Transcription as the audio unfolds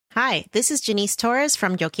Hi, this is Janice Torres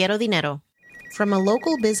from Yo Quiero Dinero. From a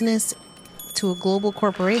local business to a global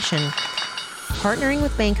corporation, partnering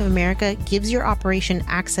with Bank of America gives your operation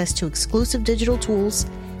access to exclusive digital tools,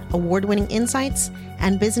 award-winning insights,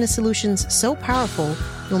 and business solutions so powerful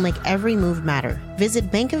you'll make every move matter.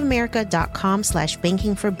 Visit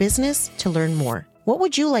bankofamerica.com/banking for business to learn more. What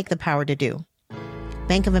would you like the power to do?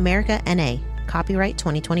 Bank of America, N.A. Copyright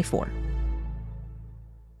 2024.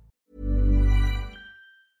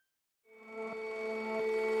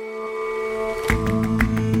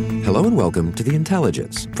 Hello and welcome to The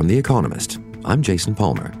Intelligence from The Economist. I'm Jason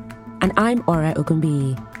Palmer. And I'm Ora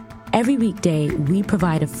Ogunbiyi. Every weekday, we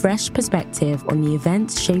provide a fresh perspective on the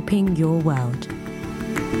events shaping your world.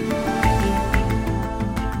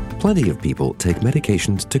 Plenty of people take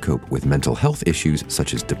medications to cope with mental health issues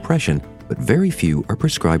such as depression, but very few are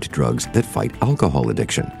prescribed drugs that fight alcohol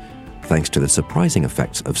addiction. Thanks to the surprising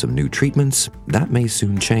effects of some new treatments, that may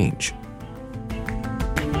soon change.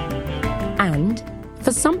 And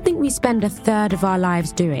for something we spend a third of our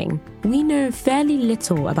lives doing, we know fairly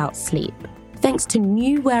little about sleep. Thanks to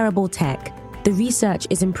new wearable tech, the research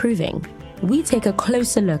is improving. We take a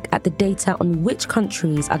closer look at the data on which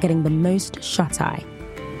countries are getting the most shut-eye.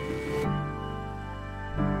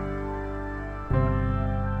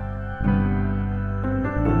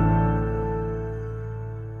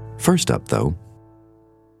 First up, though,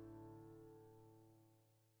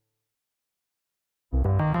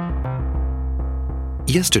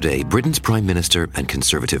 yesterday, Britain's Prime Minister and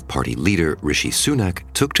Conservative Party leader Rishi Sunak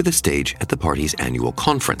took to the stage at the party's annual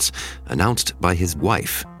conference, announced by his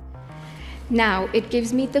wife. Now, it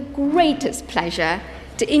gives me the greatest pleasure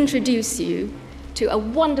to introduce you to a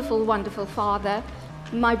wonderful, wonderful father,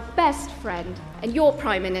 my best friend, and your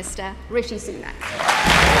Prime Minister, Rishi Sunak.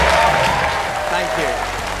 Thank you.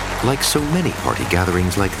 Like so many party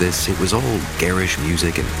gatherings like this, it was all garish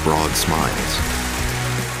music and broad smiles.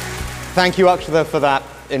 Thank you, Akshata, for that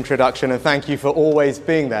introduction, and thank you for always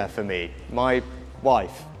being there for me, my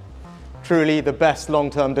wife. Truly the best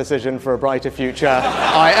long-term decision for a brighter future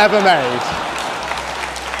I ever made.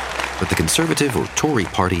 But the Conservative or Tory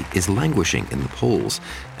party is languishing in the polls,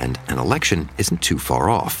 and an election isn't too far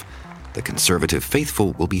off. The Conservative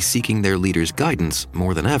faithful will be seeking their leader's guidance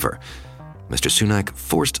more than ever. Mr. Sunak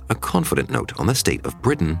forced a confident note on the state of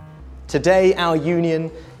Britain. Today, our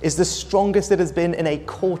union is the strongest it has been in a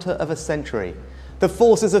quarter of a century. The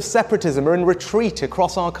forces of separatism are in retreat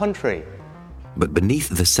across our country. But beneath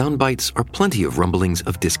the soundbites are plenty of rumblings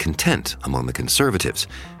of discontent among the Conservatives,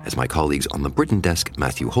 as my colleagues on the Britain desk,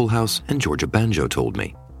 Matthew Holhouse and Georgia Banjo, told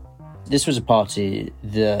me. This was a party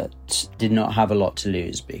that did not have a lot to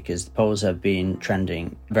lose because the polls have been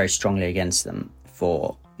trending very strongly against them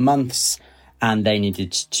for months, and they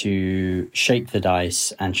needed to shake the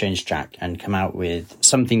dice and change track and come out with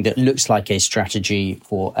something that looks like a strategy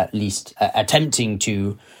for at least attempting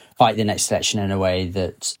to fight the next election in a way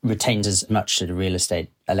that retains as much to the real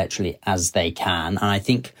estate electorally as they can. And I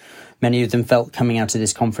think many of them felt coming out of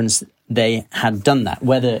this conference they had done that.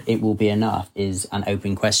 Whether it will be enough is an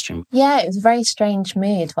open question. Yeah, it was a very strange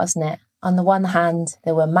mood, wasn't it? On the one hand,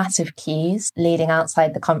 there were massive queues leading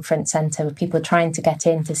outside the conference centre with people trying to get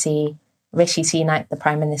in to see Rishi Sunak, the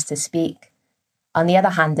Prime Minister, speak. On the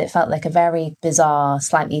other hand, it felt like a very bizarre,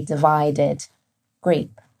 slightly divided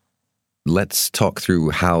group. Let's talk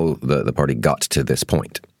through how the party got to this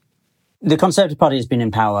point. The Conservative Party has been in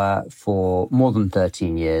power for more than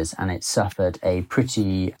 13 years, and it suffered a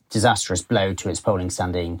pretty disastrous blow to its polling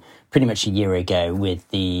standing pretty much a year ago with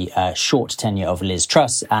the short tenure of Liz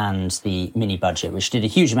Truss and the mini budget, which did a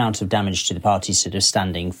huge amount of damage to the party's sort of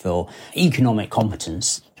standing for economic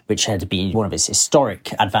competence, which had been one of its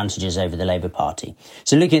historic advantages over the Labour Party.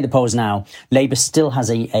 So looking at the polls now, Labour still has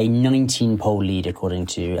a 19-poll lead, according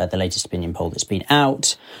to the latest opinion poll that's been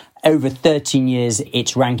out. Over 13 years,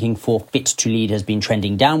 its ranking for fit to lead has been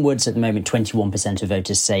trending downwards. At the moment, 21% of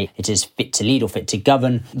voters say it is fit to lead or fit to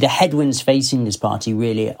govern. The headwinds facing this party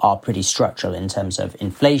really are pretty structural in terms of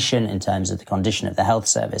inflation, in terms of the condition of the health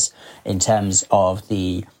service, in terms of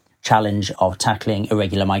the challenge of tackling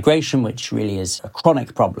irregular migration, which really is a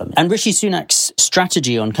chronic problem. And Rishi Sunak's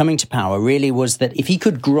strategy on coming to power really was that if he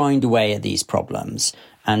could grind away at these problems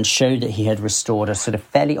and show that he had restored a sort of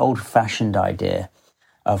fairly old-fashioned idea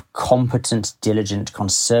of competent, diligent,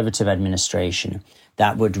 conservative administration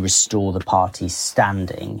that would restore the party's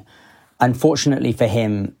standing. Unfortunately for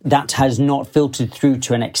him, that has not filtered through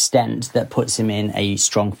to an extent that puts him in a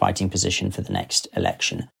strong fighting position for the next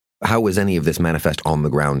election. How was any of this manifest on the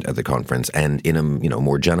ground at the conference? And in a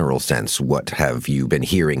more general sense, what have you been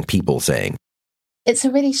hearing people saying? It's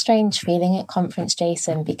a really strange feeling at conference,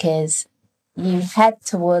 Jason, because You head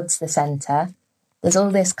towards the centre. There's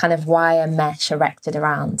all this kind of wire mesh erected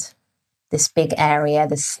around this big area.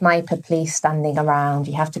 There's sniper police standing around.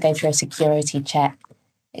 You have to go through a security check.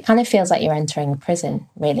 It kind of feels like you're entering a prison,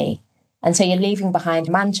 really. And so you're leaving behind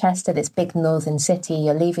Manchester, this big northern city.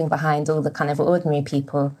 You're leaving behind all the kind of ordinary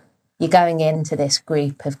people. You're going into this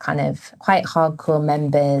group of kind of quite hardcore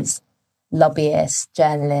members, lobbyists,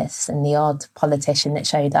 journalists, and the odd politician that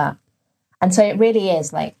showed up. And so it really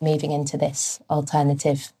is like moving into this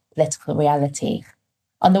alternative political reality.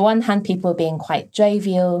 On the one hand, people were being quite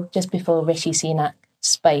jovial just before Rishi Sunak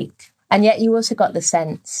spoke. And yet you also got the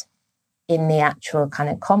sense in the actual kind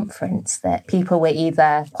of conference that people were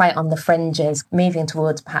either quite on the fringes, moving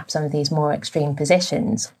towards perhaps some of these more extreme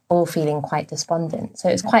positions, or feeling quite despondent. So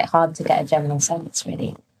it's quite hard to get a general sense,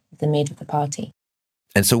 really, of the mood of the party.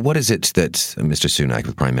 And so what is it that Mr. Sunak,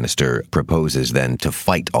 the Prime Minister, proposes then to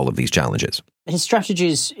fight all of these challenges? His strategy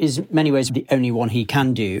is in many ways the only one he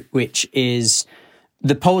can do, which is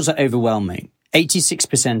the polls are overwhelming.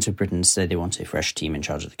 86% of Britons say they want a fresh team in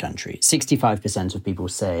charge of the country. 65% of people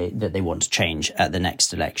say that they want to change at the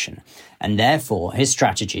next election. And therefore, his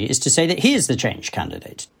strategy is to say that he is the change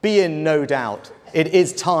candidate. Be in no doubt, it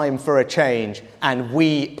is time for a change, and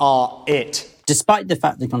we are it. Despite the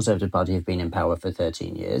fact the Conservative Party have been in power for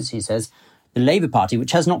 13 years, he says, the Labour Party,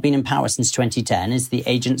 which has not been in power since 2010, is the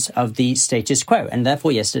agents of the status quo. And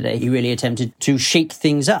therefore, yesterday, he really attempted to shake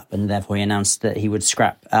things up. And therefore, he announced that he would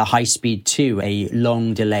scrap a high-speed 2, a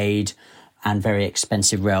long-delayed and very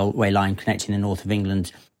expensive railway line connecting the north of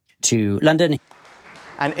England to London.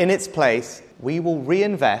 And in its place, we will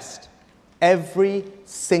reinvest every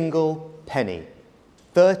single penny,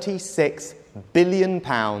 £36 billion,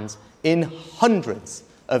 in hundreds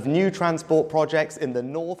of new transport projects in the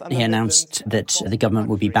north and He announced that the government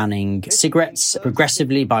would be banning cigarettes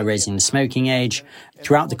progressively by raising the smoking age.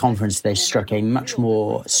 Throughout the conference, they struck a much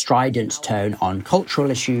more strident tone on cultural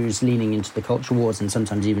issues, leaning into the culture wars and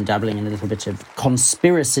sometimes even dabbling in a little bit of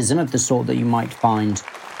conspiracism of the sort that you might find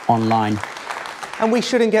online. And we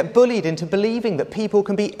shouldn't get bullied into believing that people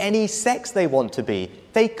can be any sex they want to be.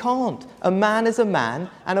 They can't. A man is a man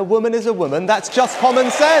and a woman is a woman. That's just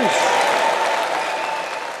common sense.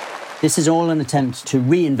 This is all an attempt to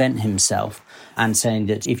reinvent himself and saying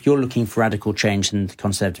that if you're looking for radical change, then the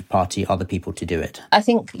Conservative Party are the people to do it. I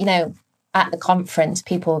think, at the conference,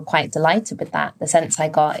 people were quite delighted with that. The sense I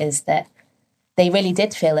got is that they really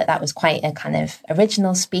did feel that was quite a kind of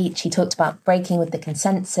original speech. He talked about breaking with the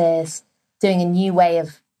consensus, doing a new way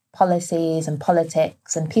of policies and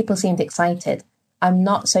politics, and people seemed excited. I'm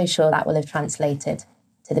not so sure that will have translated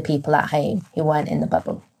to the people at home who weren't in the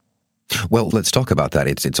bubble. Well, let's talk about that.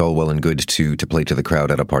 It's all well and good to play to the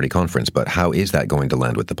crowd at a party conference, but how is that going to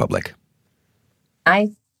land with the public?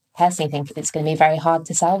 I personally think it's going to be very hard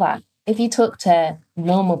to sell that. If you talk to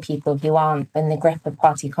normal people who aren't in the grip of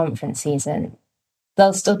party conference season,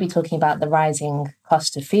 they'll still be talking about the rising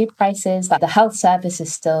cost of food prices, that the health service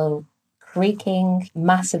is still creaking,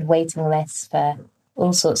 massive waiting lists for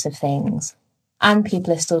all sorts of things. And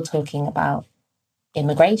people are still talking about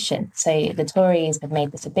immigration. So the Tories have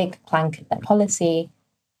made this a big plank of their policy,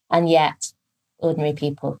 and yet ordinary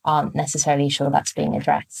people aren't necessarily sure that's being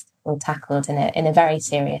addressed or tackled in a very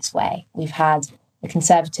serious way. We've had a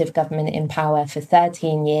Conservative government in power for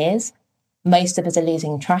 13 years. Most of us are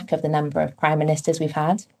losing track of the number of prime ministers we've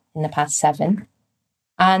had in the past 7.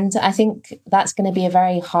 And I think that's going to be a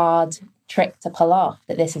very hard trick to pull off,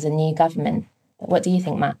 that this is a new government. What do you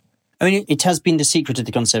think, Matt? I mean, it has been the secret of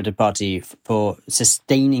the Conservative Party for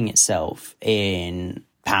sustaining itself in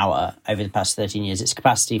power over the past 13 years, its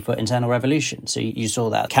capacity for internal revolution. So you saw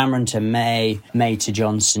that Cameron to May, May to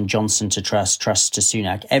Johnson, Johnson to Truss, Truss to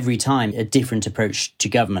Sunak, every time a different approach to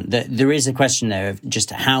government. There is a question there of just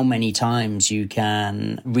how many times you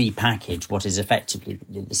can repackage what is effectively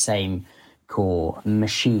the same core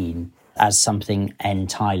machine as something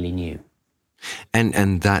entirely new.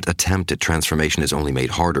 And that attempt at transformation is only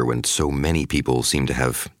made harder when so many people seem to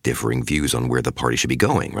have differing views on where the party should be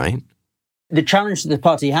going, right? The challenge that the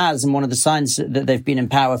party has, and one of the signs that they've been in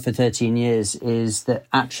power for 13 years, is that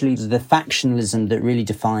actually the factionalism that really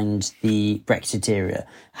defined the Brexit era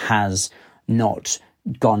has not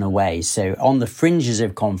gone away. So on the fringes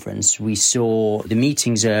of conference, we saw the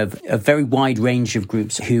meetings of a very wide range of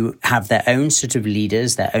groups who have their own sort of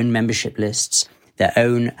leaders, their own membership lists, their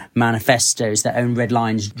own manifestos, their own red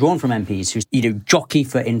lines drawn from MPs who, jockey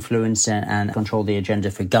for influence and control the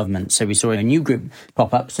agenda for government. So we saw a new group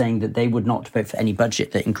pop up saying that they would not vote for any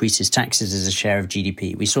budget that increases taxes as a share of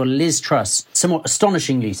GDP. We saw Liz Truss, somewhat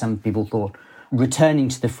astonishingly, some people thought, returning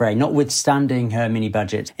to the fray, notwithstanding her mini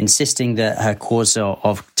budget, insisting that her course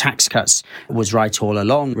of tax cuts was right all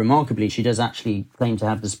along. Remarkably, she does actually claim to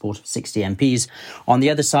have the support of 60 MPs. On the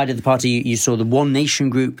other side of the party, you saw the One Nation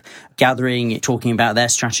group gathering, talking about their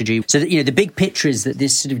strategy. So, the big picture is that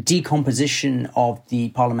this sort of decomposition of the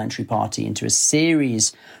parliamentary party into a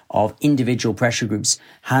series of individual pressure groups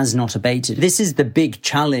has not abated. This is the big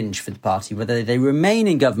challenge for the party, whether they remain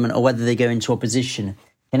in government or whether they go into opposition.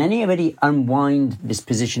 Can anybody unwind this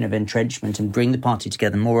position of entrenchment and bring the party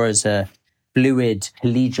together more as a fluid,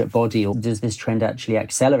 collegiate body, or does this trend actually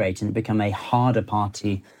accelerate and become a harder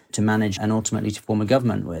party to manage and ultimately to form a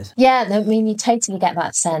government with? Yeah, I mean, you totally get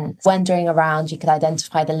that sense. Wandering around, you could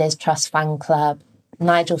identify the Liz Truss fan club,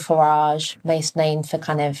 Nigel Farage, most known for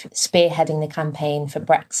kind of spearheading the campaign for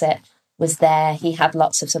Brexit, was there. He had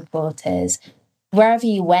lots of supporters. Wherever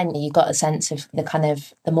you went, you got a sense of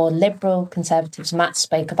the more liberal Conservatives Matt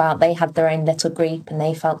spoke about. They had their own little group and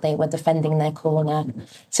they felt they were defending their corner.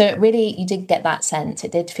 So you did get that sense.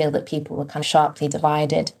 It did feel that people were kind of sharply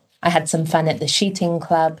divided. I had some fun at the shooting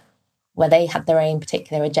club where they had their own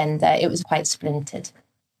particular agenda. It was quite splintered.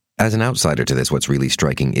 As an outsider to this, what's really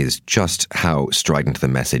striking is just how strident the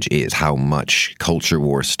message is, how much culture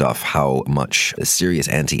war stuff, how much serious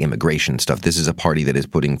anti-immigration stuff. This is a party that is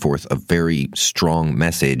putting forth a very strong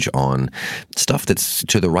message on stuff that's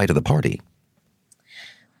to the right of the party.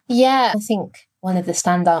 Yeah, I think one of the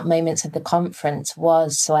standout moments of the conference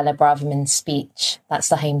was Suella Braverman's speech. That's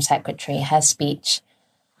the Home Secretary, her speech,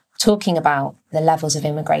 talking about the levels of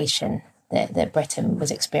immigration that Britain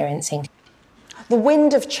was experiencing. The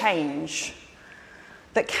wind of change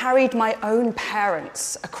that carried my own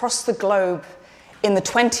parents across the globe in the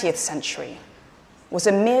 20th century was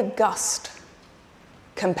a mere gust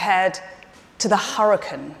compared to the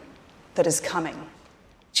hurricane that is coming.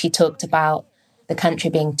 She talked about the country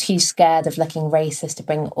being too scared of looking racist to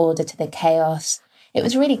bring order to the chaos. It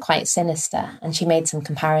was really quite sinister, and she made some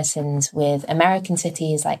comparisons with American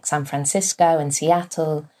cities like San Francisco and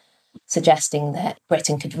Seattle, suggesting that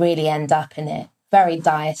Britain could really end up in a very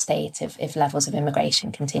dire state if levels of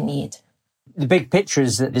immigration continued. The big picture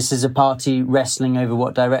is that this is a party wrestling over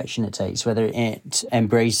what direction it takes, whether it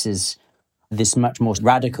embraces this much more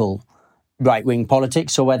radical right-wing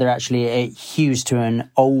politics or whether actually it hews to an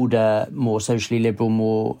older, more socially liberal,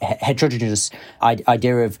 more heterogeneous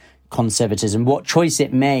idea of conservatism. What choice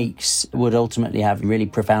it makes would ultimately have really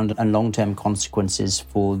profound and long-term consequences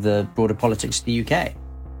for the broader politics of the UK.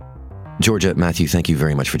 Georgia, Matthew, thank you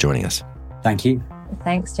very much for joining us. Thank you.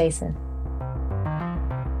 Thanks, Jason.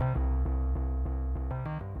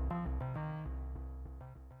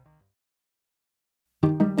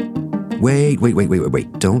 Wait.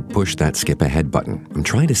 Don't push that skip ahead button. I'm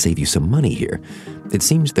trying to save you some money here. It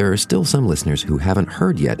seems there are still some listeners who haven't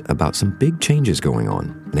heard yet about some big changes going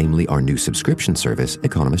on, namely our new subscription service,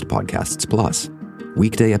 Economist Podcasts Plus.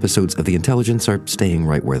 Weekday episodes of The Intelligence are staying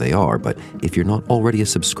right where they are, but if you're not already a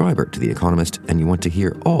subscriber to The Economist and you want to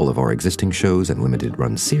hear all of our existing shows and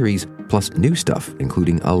limited-run series, plus new stuff,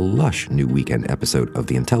 including a lush new weekend episode of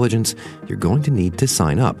The Intelligence, you're going to need to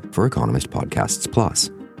sign up for Economist Podcasts Plus.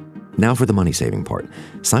 Now for the money-saving part.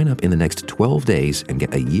 Sign up in the next 12 days and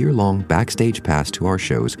get a year-long backstage pass to our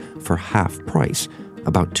shows for half price,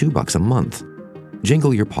 about $2 a month.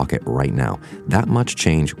 Jingle your pocket right now. That much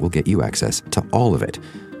change will get you access to all of it.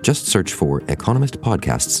 Just search for Economist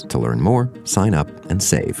Podcasts to learn more, sign up, and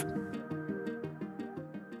save.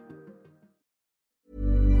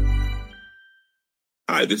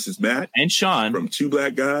 Hi, this is Matt and Sean from Two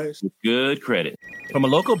Black Guys with Good Credit. From a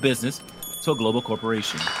local business to a global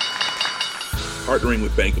corporation. Partnering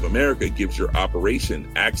with Bank of America gives your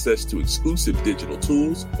operation access to exclusive digital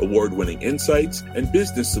tools, award-winning insights, and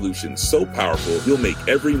business solutions so powerful you'll make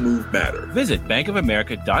every move matter. Visit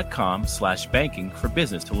bankofamerica.com/banking for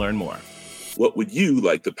business to learn more. What would you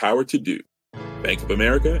like the power to do? Bank of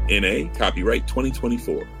America, N.A., copyright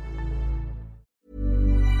 2024.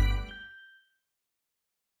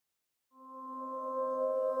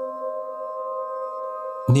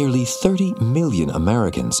 Nearly 30 million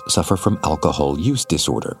Americans suffer from alcohol use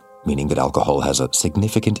disorder, meaning that alcohol has a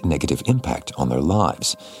significant negative impact on their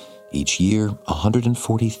lives. Each year,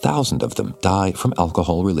 140,000 of them die from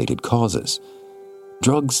alcohol-related causes.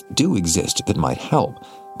 Drugs do exist that might help,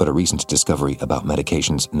 but a recent discovery about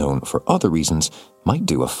medications known for other reasons might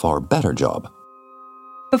do a far better job.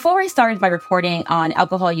 Before I started my reporting on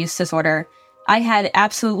alcohol use disorder, I had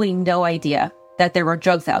absolutely no idea that there were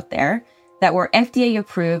drugs out there that were FDA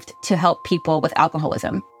approved to help people with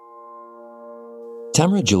alcoholism.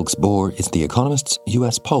 Tamara Jilks-Bohr is The Economist's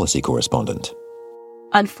U.S. policy correspondent.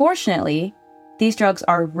 Unfortunately, these drugs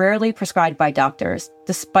are rarely prescribed by doctors,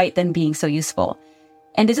 despite them being so useful.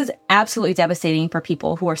 And this is absolutely devastating for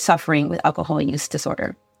people who are suffering with alcohol use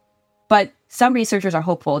disorder. But some researchers are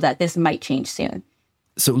hopeful that this might change soon.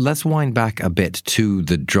 So let's wind back a bit to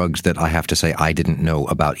the drugs that I have to say I didn't know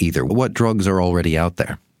about either. What drugs are already out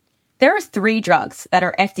there? There are 3 drugs that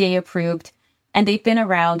are FDA approved, and they've been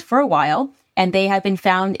around for a while, and they have been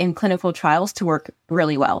found in clinical trials to work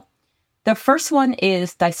really well. The first one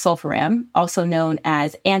is disulfiram, also known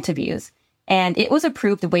as Antabuse, and it was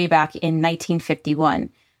approved way back in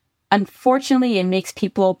 1951. Unfortunately, it makes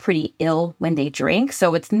people pretty ill when they drink,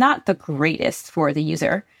 so it's not the greatest for the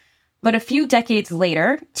user. But a few decades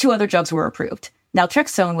later, 2 other drugs were approved.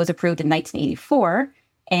 Naltrexone was approved in 1984,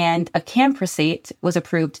 and acamprosate was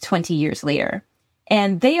approved 20 years later.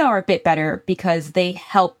 And they are a bit better because they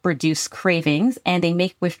help reduce cravings and they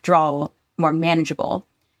make withdrawal more manageable.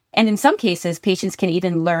 And in some cases, patients can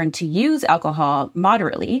even learn to use alcohol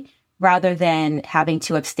moderately rather than having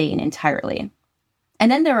to abstain entirely.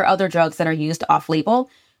 And then there are other drugs that are used off-label,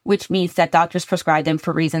 which means that doctors prescribe them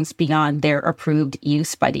for reasons beyond their approved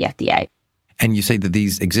use by the FDA. And you say that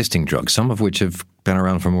these existing drugs, some of which have been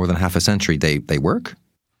around for more than half a century, they work?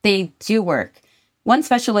 They do work. One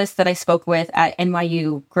specialist that I spoke with at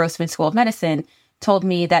NYU Grossman School of Medicine told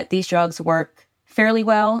me that these drugs work fairly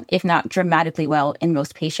well, if not dramatically well, in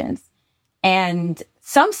most patients. And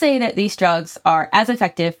some say that these drugs are as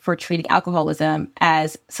effective for treating alcoholism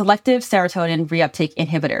as selective serotonin reuptake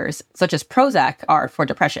inhibitors, such as Prozac, are for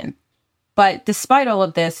depression. But despite all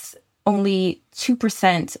of this, only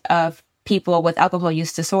 2% of people with alcohol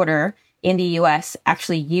use disorder in the US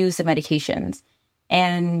actually use the medications.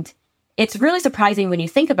 And it's really surprising when you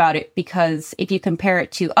think about it, because if you compare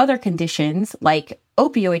it to other conditions like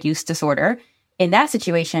opioid use disorder, in that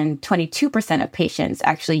situation, 22% of patients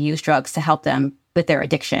actually use drugs to help them with their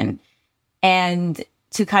addiction. And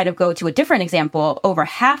to kind of go to a different example, over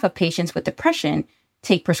half of patients with depression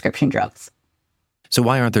take prescription drugs. So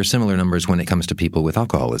why aren't there similar numbers when it comes to people with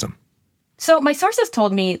alcoholism? So my sources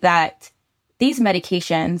told me that these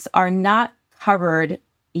medications are not covered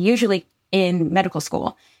usually in medical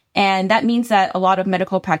school. And that means that a lot of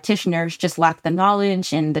medical practitioners just lack the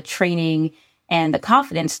knowledge and the training and the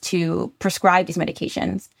confidence to prescribe these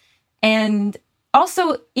medications. And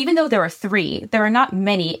also, even though there are 3, there are not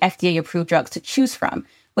many FDA-approved drugs to choose from.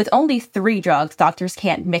 With only 3 drugs, doctors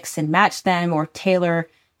can't mix and match them or tailor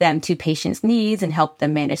them to patients' needs and help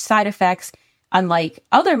them manage side effects. Unlike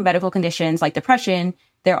other medical conditions like depression,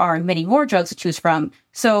 there are many more drugs to choose from,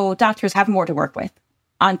 so doctors have more to work with.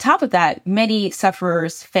 On top of that, many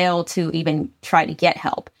sufferers fail to even try to get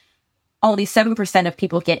help. Only 7% of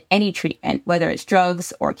people get any treatment, whether it's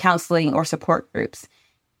drugs or counseling or support groups.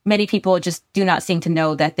 Many people just do not seem to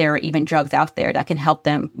know that there are even drugs out there that can help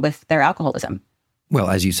them with their alcoholism. Well,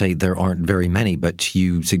 as you say, there aren't very many, but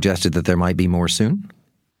you suggested that there might be more soon?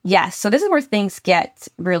 Yes, so this is where things get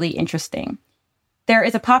really interesting. There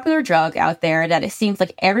is a popular drug out there that it seems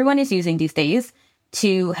like everyone is using these days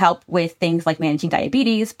to help with things like managing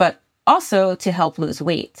diabetes, but also to help lose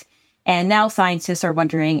weight. And now scientists are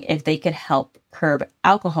wondering if they could help curb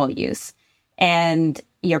alcohol use. And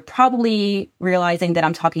you're probably realizing that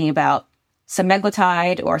I'm talking about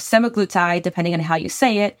semaglutide or semaglutide, depending on how you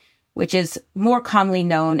say it, which is more commonly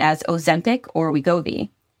known as Ozempic or Wegovy.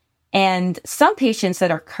 And some patients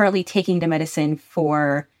that are currently taking the medicine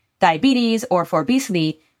for diabetes or for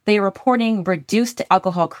obesity, they are reporting reduced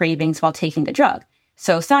alcohol cravings while taking the drug.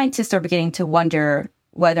 So scientists are beginning to wonder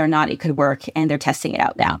whether or not it could work, and they're testing it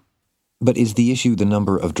out now. But is the issue the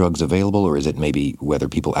number of drugs available, or is it maybe whether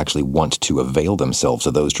people actually want to avail themselves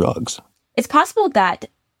of those drugs? It's possible that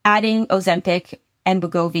adding Ozempic and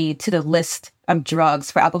Wegovy to the list of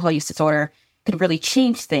drugs for alcohol use disorder could really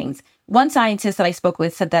change things. One scientist that I spoke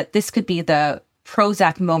with said that this could be the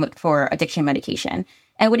Prozac moment for addiction medication.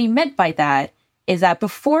 And what he meant by that is that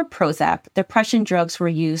before Prozac, depression drugs were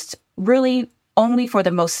used really only for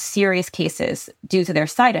the most serious cases due to their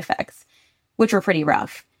side effects, which were pretty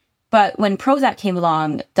rough. But when Prozac came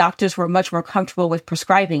along, doctors were much more comfortable with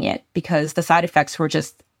prescribing it because the side effects were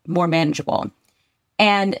just more manageable.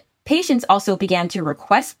 And patients also began to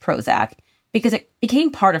request Prozac because it became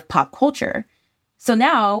part of pop culture. So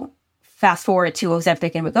now, fast forward to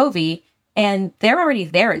Ozempic and Wegovy, and they're already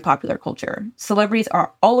there in popular culture. Celebrities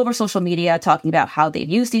are all over social media talking about how they've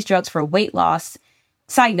used these drugs for weight loss.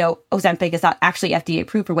 Side note, Ozempic is not actually FDA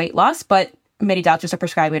approved for weight loss, but many doctors are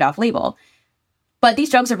prescribing it off-label. But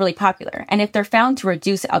these drugs are really popular, and if they're found to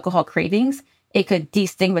reduce alcohol cravings, it could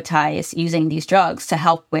destigmatize using these drugs to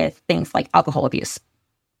help with things like alcohol abuse.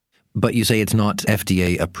 But you say it's not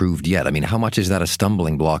FDA approved yet. I mean, how much is that a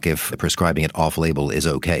stumbling block if prescribing it off-label is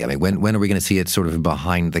okay? I mean, when are we going to see it sort of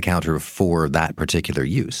behind the counter for that particular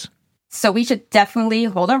use? So we should definitely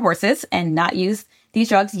hold our horses and not use these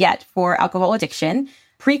drugs yet for alcohol addiction.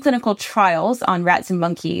 Preclinical trials on rats and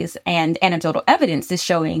monkeys and anecdotal evidence is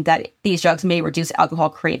showing that these drugs may reduce alcohol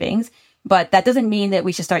cravings, but that doesn't mean that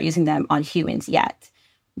we should start using them on humans yet.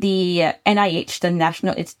 The NIH, the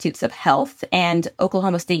National Institutes of Health, and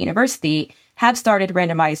Oklahoma State University have started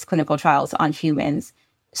randomized clinical trials on humans,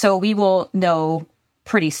 so we will know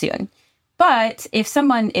pretty soon. But if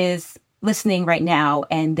someone is listening right now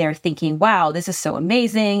and they're thinking, wow, this is so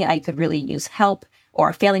amazing, I could really use help, or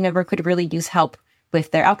a family member could really use help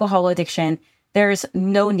with their alcohol addiction, there's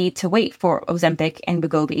no need to wait for Ozempic and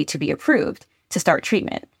Wegovy to be approved to start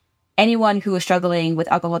treatment. Anyone who is struggling with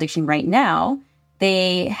alcohol addiction right now,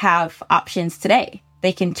 they have options today.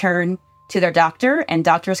 They can turn to their doctor, and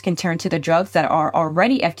doctors can turn to the drugs that are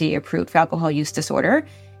already FDA approved for alcohol use disorder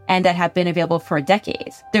and that have been available for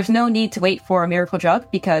decades. There's no need to wait for a miracle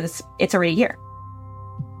drug because it's already here.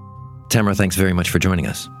 Tamara, thanks very much for joining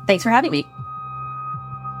us. Thanks for having me.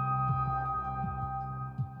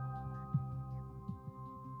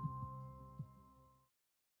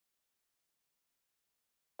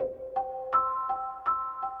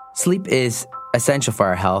 Sleep is essential for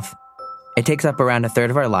our health. It takes up around a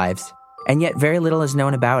third of our lives, and yet very little is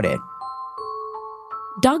known about it.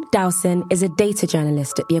 Doug Dowson is a data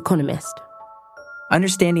journalist at The Economist.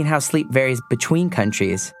 Understanding how sleep varies between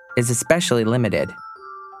countries is especially limited.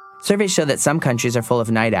 Surveys show that some countries are full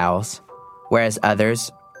of night owls, whereas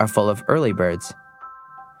others are full of early birds.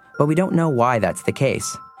 But we don't know why that's the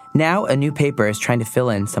case. Now, a new paper is trying to fill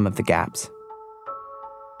in some of the gaps.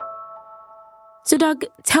 So, Doug,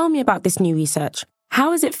 tell me about this new research.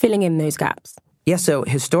 How is it filling in those gaps? Yeah, so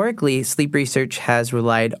historically, sleep research has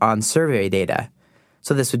relied on survey data.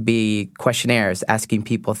 So this would be questionnaires asking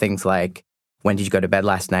people things like, when did you go to bed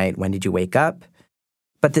last night? When did you wake up?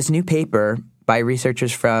 But this new paper by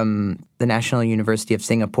researchers from the National University of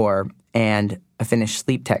Singapore and a Finnish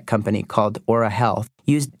sleep tech company called Aura Health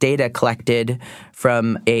used data collected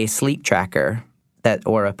from a sleep tracker that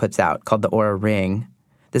Aura puts out called the Aura Ring.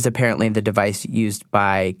 This is apparently the device used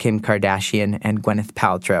by Kim Kardashian and Gwyneth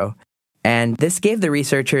Paltrow. And this gave the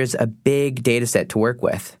researchers a big data set to work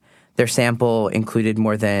with. Their sample included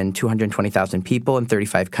more than 220,000 people in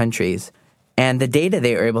 35 countries. And the data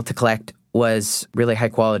they were able to collect was really high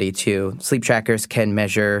quality, too. Sleep trackers can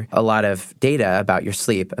measure a lot of data about your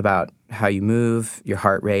sleep, about how you move, your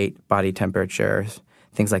heart rate, body temperatures,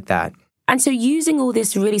 things like that. And so using all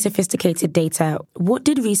this really sophisticated data, what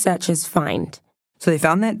did researchers find? So they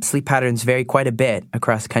found that sleep patterns vary quite a bit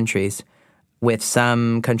across countries, with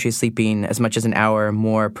some countries sleeping as much as an hour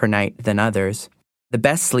more per night than others. The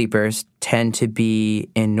best sleepers tend to be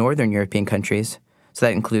in Northern European countries, so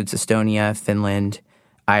that includes Estonia, Finland,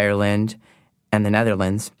 Ireland, and the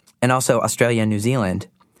Netherlands, and also Australia and New Zealand.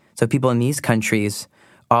 So people in these countries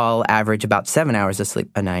all average about 7 hours of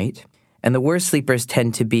sleep a night. And the worst sleepers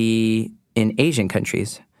tend to be in Asian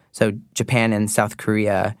countries, so Japan and South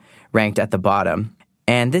Korea ranked at the bottom.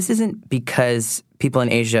 And this isn't because people in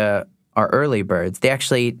Asia are early birds. They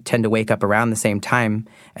actually tend to wake up around the same time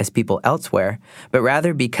as people elsewhere, but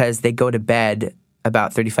rather because they go to bed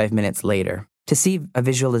about 35 minutes later. To see a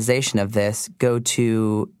visualization of this, go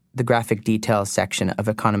to the graphic details section of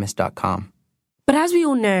economist.com. But as we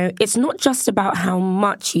all know, it's not just about how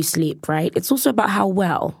much you sleep, right? It's also about how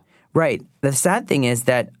well. Right. The sad thing is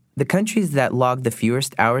that the countries that log the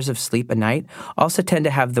fewest hours of sleep a night also tend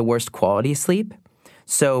to have the worst quality sleep.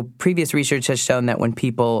 So previous research has shown that when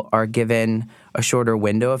people are given a shorter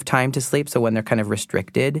window of time to sleep, so when they're kind of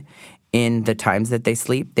restricted in the times that they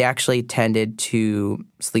sleep, they actually tended to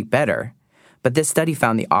sleep better. But this study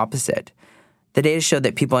found the opposite. The data showed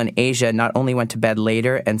that people in Asia not only went to bed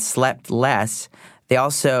later and slept less, they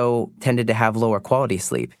also tended to have lower quality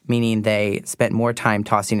sleep, meaning they spent more time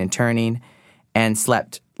tossing and turning and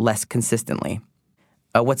slept less consistently.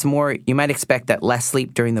 What's more, you might expect that less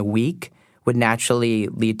sleep during the week would naturally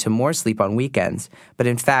lead to more sleep on weekends. But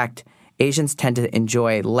in fact, Asians tend to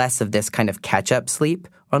enjoy less of this kind of catch-up sleep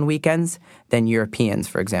on weekends than Europeans,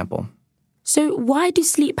 for example. So why do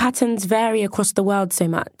sleep patterns vary across the world so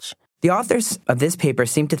much? The authors of this paper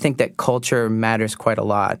seem to think that culture matters quite a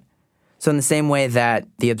lot. So in the same way that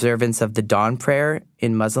the observance of the dawn prayer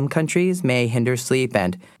in Muslim countries may hinder sleep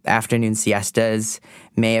and afternoon siestas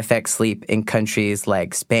may affect sleep in countries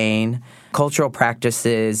like Spain, cultural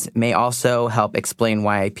practices may also help explain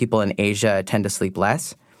why people in Asia tend to sleep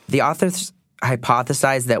less. The authors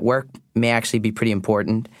hypothesize that work may actually be pretty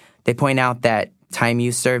important. They point out that Time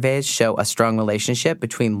use surveys show a strong relationship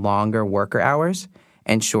between longer worker hours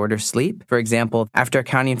and shorter sleep. For example, after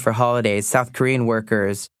accounting for holidays, South Korean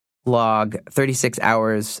workers log 36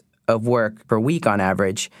 hours of work per week on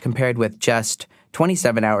average, compared with just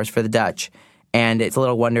 27 hours for the Dutch. And it's a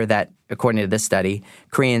little wonder that, according to this study,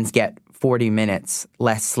 Koreans get 40 minutes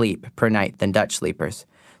less sleep per night than Dutch sleepers.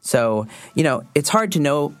 So, it's hard to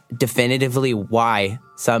know definitively why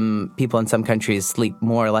some people in some countries sleep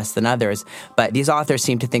more or less than others, but these authors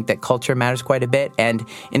seem to think that culture matters quite a bit, and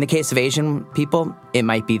in the case of Asian people, it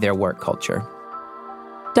might be their work culture.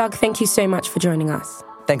 Doug, thank you so much for joining us.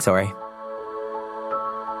 Thanks, Ori.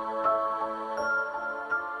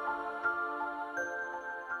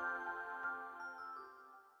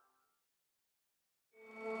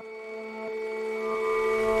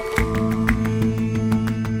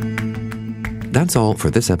 That's all for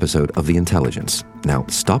this episode of The Intelligence. Now,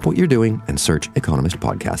 stop what you're doing and search Economist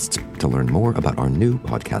Podcasts to learn more about our new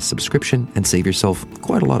podcast subscription and save yourself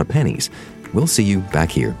quite a lot of pennies. We'll see you back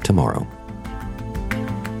here tomorrow.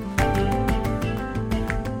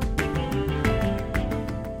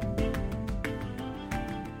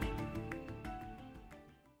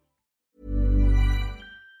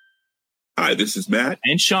 Hi, this is Matt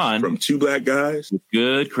and Sean from Two Black Guys with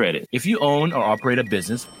Good Credit. If you own or operate a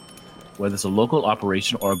business, whether it's a local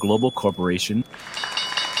operation or a global corporation,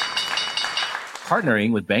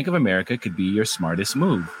 partnering with Bank of America could be your smartest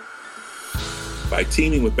move. By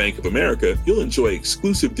teaming with Bank of America, you'll enjoy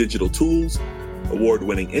exclusive digital tools,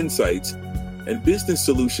 award-winning insights, and business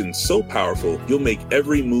solutions so powerful you'll make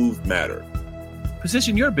every move matter.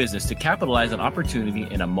 Position your business to capitalize on opportunity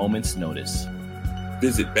in a moment's notice.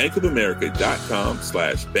 Visit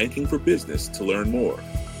bankofamerica.com/banking for business to learn more.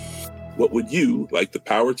 What would you like the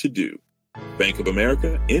power to do? Bank of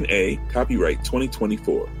America, N.A., copyright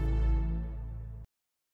 2024.